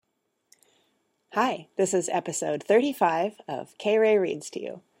Hi, this is episode 35 of K. Ray Reads to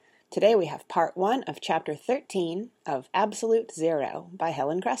You. Today we have part 1 of chapter 13 of Absolute Zero by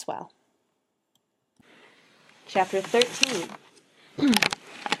Helen Cresswell. Chapter 13.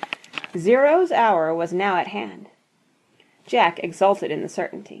 Zero's hour was now at hand. Jack exulted in the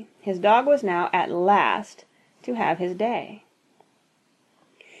certainty. His dog was now at last to have his day.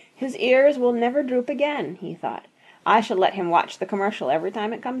 His ears will never droop again, he thought. I shall let him watch the commercial every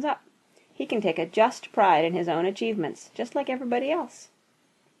time it comes up. He can take a just pride in his own achievements, just like everybody else.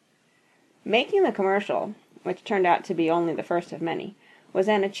 Making the commercial, which turned out to be only the first of many, was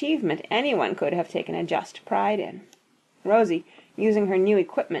an achievement anyone could have taken a just pride in. Rosie, using her new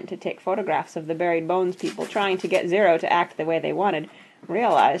equipment to take photographs of the Buried Bones people trying to get Zero to act the way they wanted,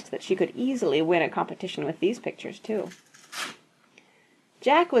 realized that she could easily win a competition with these pictures, too.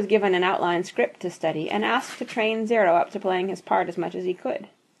 Jack was given an outline script to study and asked to train Zero up to playing his part as much as he could.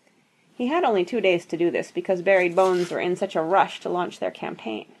 He had only 2 days to do this because Buried Bones were in such a rush to launch their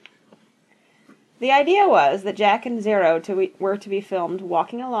campaign. The idea was that Jack and Zero were to be filmed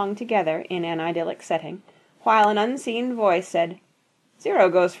walking along together in an idyllic setting, while an unseen voice said, "Zero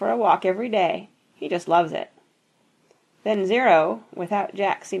goes for a walk every day. He just loves it." Then Zero, without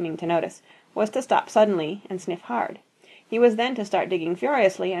Jack seeming to notice, was to stop suddenly and sniff hard. He was then to start digging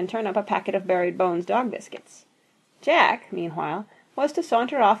furiously and turn up a packet of Buried Bones dog biscuits. Jack, meanwhile, was to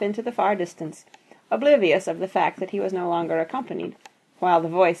saunter off into the far distance, oblivious of the fact that he was no longer accompanied, while the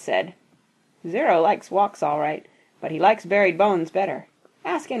voice said, "Zero likes walks all right, but he likes Buried Bones better.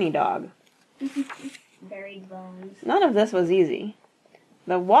 Ask any dog." Buried Bones. None of this was easy.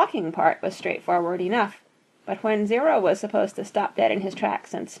 The walking part was straightforward enough, but when Zero was supposed to stop dead in his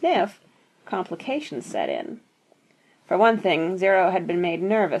tracks and sniff, complications set in. For one thing, Zero had been made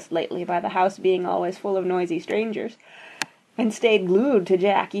nervous lately by the house being always full of noisy strangers, and stayed glued to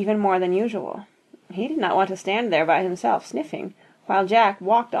Jack even more than usual. He did not want to stand there by himself sniffing, while Jack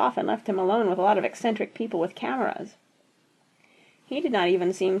walked off and left him alone with a lot of eccentric people with cameras. He did not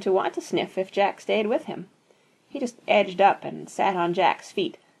even seem to want to sniff if Jack stayed with him. He just edged up and sat on Jack's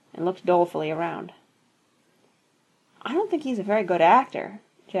feet and looked dolefully around. "I don't think he's a very good actor,"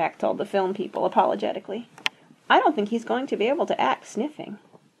 Jack told the film people apologetically. "I don't think he's going to be able to act sniffing."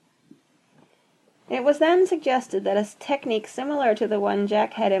 It was then suggested that a technique similar to the one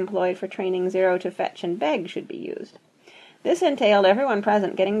Jack had employed for training Zero to fetch and beg should be used. This entailed everyone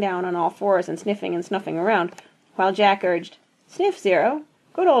present getting down on all fours and sniffing and snuffing around, while Jack urged, "Sniff, Zero.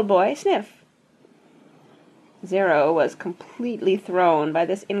 Good old boy, sniff." Zero was completely thrown by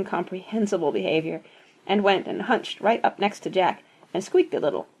this incomprehensible behavior, and went and hunched right up next to Jack, and squeaked a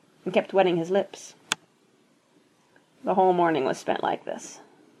little, and kept wetting his lips. The whole morning was spent like this.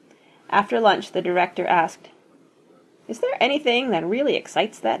 After lunch, the director asked, "Is there anything that really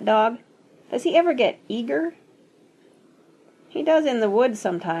excites that dog? Does he ever get eager?" "He does in the woods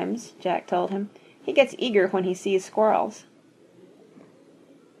sometimes," Jack told him. "He gets eager when he sees squirrels."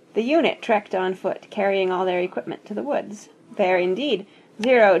 The unit trekked on foot, carrying all their equipment to the woods. There, indeed,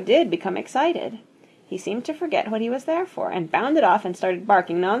 Zero did become excited. He seemed to forget what he was there for, and bounded off and started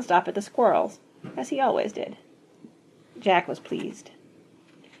barking non-stop at the squirrels, as he always did. Jack was pleased.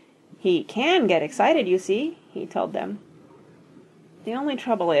 "He can get excited, you see," he told them. "The only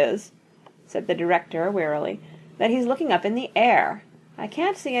trouble is," said the director wearily, "that he's looking up in the air. I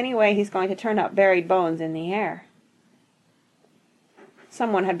can't see any way he's going to turn up Buried Bones in the air."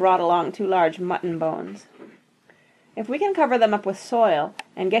 Someone had brought along 2 large mutton bones. "If we can cover them up with soil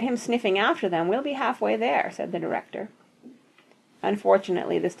and get him sniffing after them, we'll be halfway there," said the director.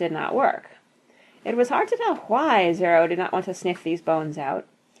 Unfortunately, this did not work. It was hard to tell why Zero did not want to sniff these bones out.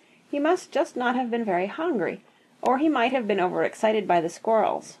 He must just not have been very hungry, or he might have been overexcited by the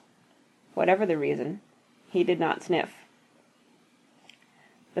squirrels. Whatever the reason, he did not sniff.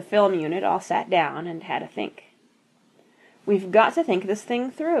 The film unit all sat down and had a think. "We've got to think this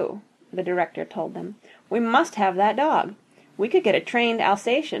thing through," the director told them. "We must have that dog. We could get a trained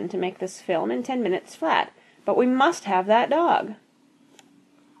Alsatian to make this film in 10 minutes flat, but we must have that dog."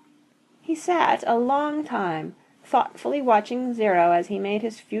 He sat a long time, thoughtfully watching Zero as he made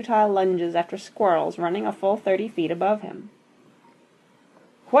his futile lunges after squirrels running a full 30 feet above him.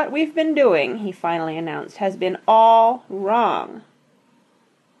 "What we've been doing," he finally announced, "has been all wrong."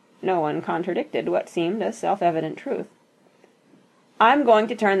 No one contradicted what seemed a self-evident truth. "I'm going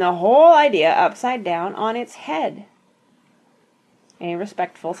to turn the whole idea upside down on its head." A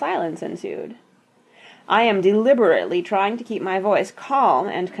respectful silence ensued. "I am deliberately trying to keep my voice calm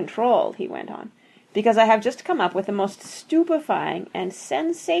and controlled," he went on, "because I have just come up with the most stupefying and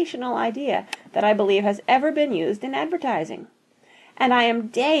sensational idea that I believe has ever been used in advertising. And I am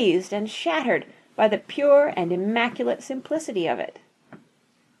dazed and shattered by the pure and immaculate simplicity of it.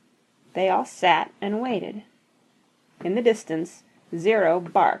 They all sat and waited. In the distance, Zero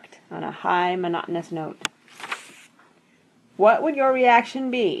barked on a high, monotonous note. "What would your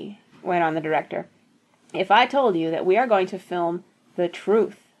reaction be," went on the director, "if I told you that we are going to film the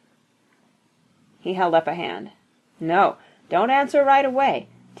truth?" He held up a hand. "No, don't answer right away.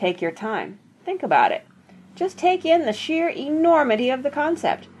 Take your time. Think about it. Just take in the sheer enormity of the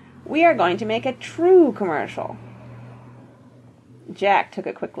concept. We are going to make a true commercial." Jack took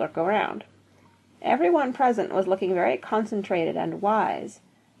a quick look around. Everyone present was looking very concentrated and wise,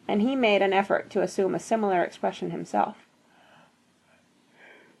 and he made an effort to assume a similar expression himself.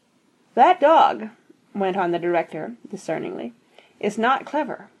 "That dog," went on the director discerningly, "is not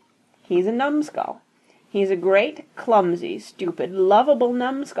clever. He's a numbskull. He's a great, clumsy, stupid, lovable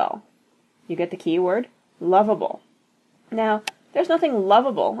numbskull. You get the key word? Lovable. Now, there's nothing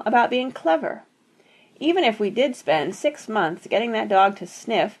lovable about being clever. Even if we did spend 6 months getting that dog to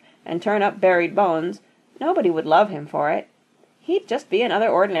sniff and turn up buried bones, nobody would love him for it. He'd just be another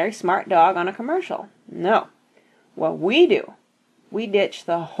ordinary smart dog on a commercial. No. What we do, we ditch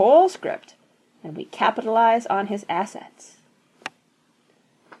the whole script, and we capitalize on his assets."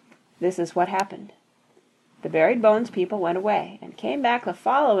 This is what happened. The Buried Bones people went away, and came back the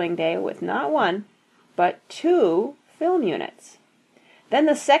following day with not one, but 2 film units. Then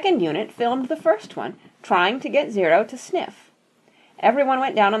the second unit filmed the first one, trying to get Zero to sniff. Everyone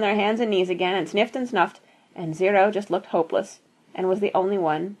went down on their hands and knees again, and sniffed and snuffed, and Zero just looked hopeless, and was the only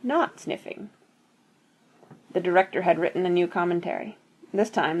one not sniffing. The director had written a new commentary. This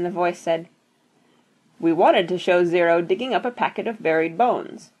time the voice said, "We wanted to show Zero digging up a packet of buried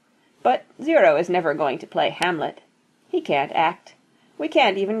bones. But Zero is never going to play Hamlet. He can't act. We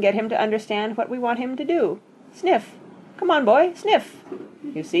can't even get him to understand what we want him to do. Sniff. Come on, boy, sniff.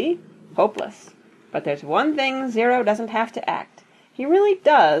 You see? Hopeless. But there's one thing Zero doesn't have to act. He really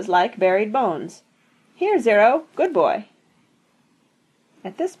does like buried bones. Here, Zero, good boy."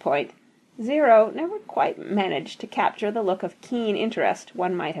 At this point, Zero never quite managed to capture the look of keen interest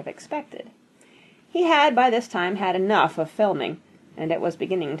one might have expected. He had by this time had enough of filming, and it was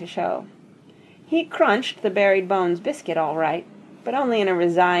beginning to show. He crunched the buried bones biscuit all right, but only in a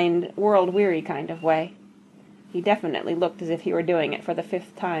resigned, world-weary kind of way. He definitely looked as if he were doing it for the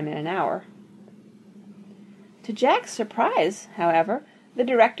 5th time in an hour. To Jack's surprise, however, the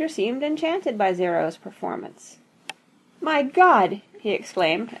director seemed enchanted by Zero's performance. "My God!" he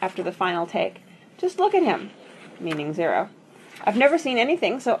exclaimed, after the final take. "Just look at him," meaning Zero. "I've never seen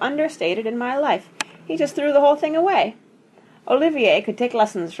anything so understated in my life. He just threw the whole thing away. Olivier could take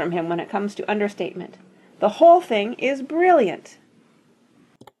lessons from him when it comes to understatement. The whole thing is brilliant."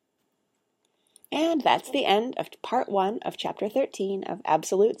 And that's the end of part 1 of chapter 13 of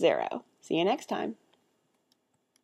Absolute Zero. See you next time.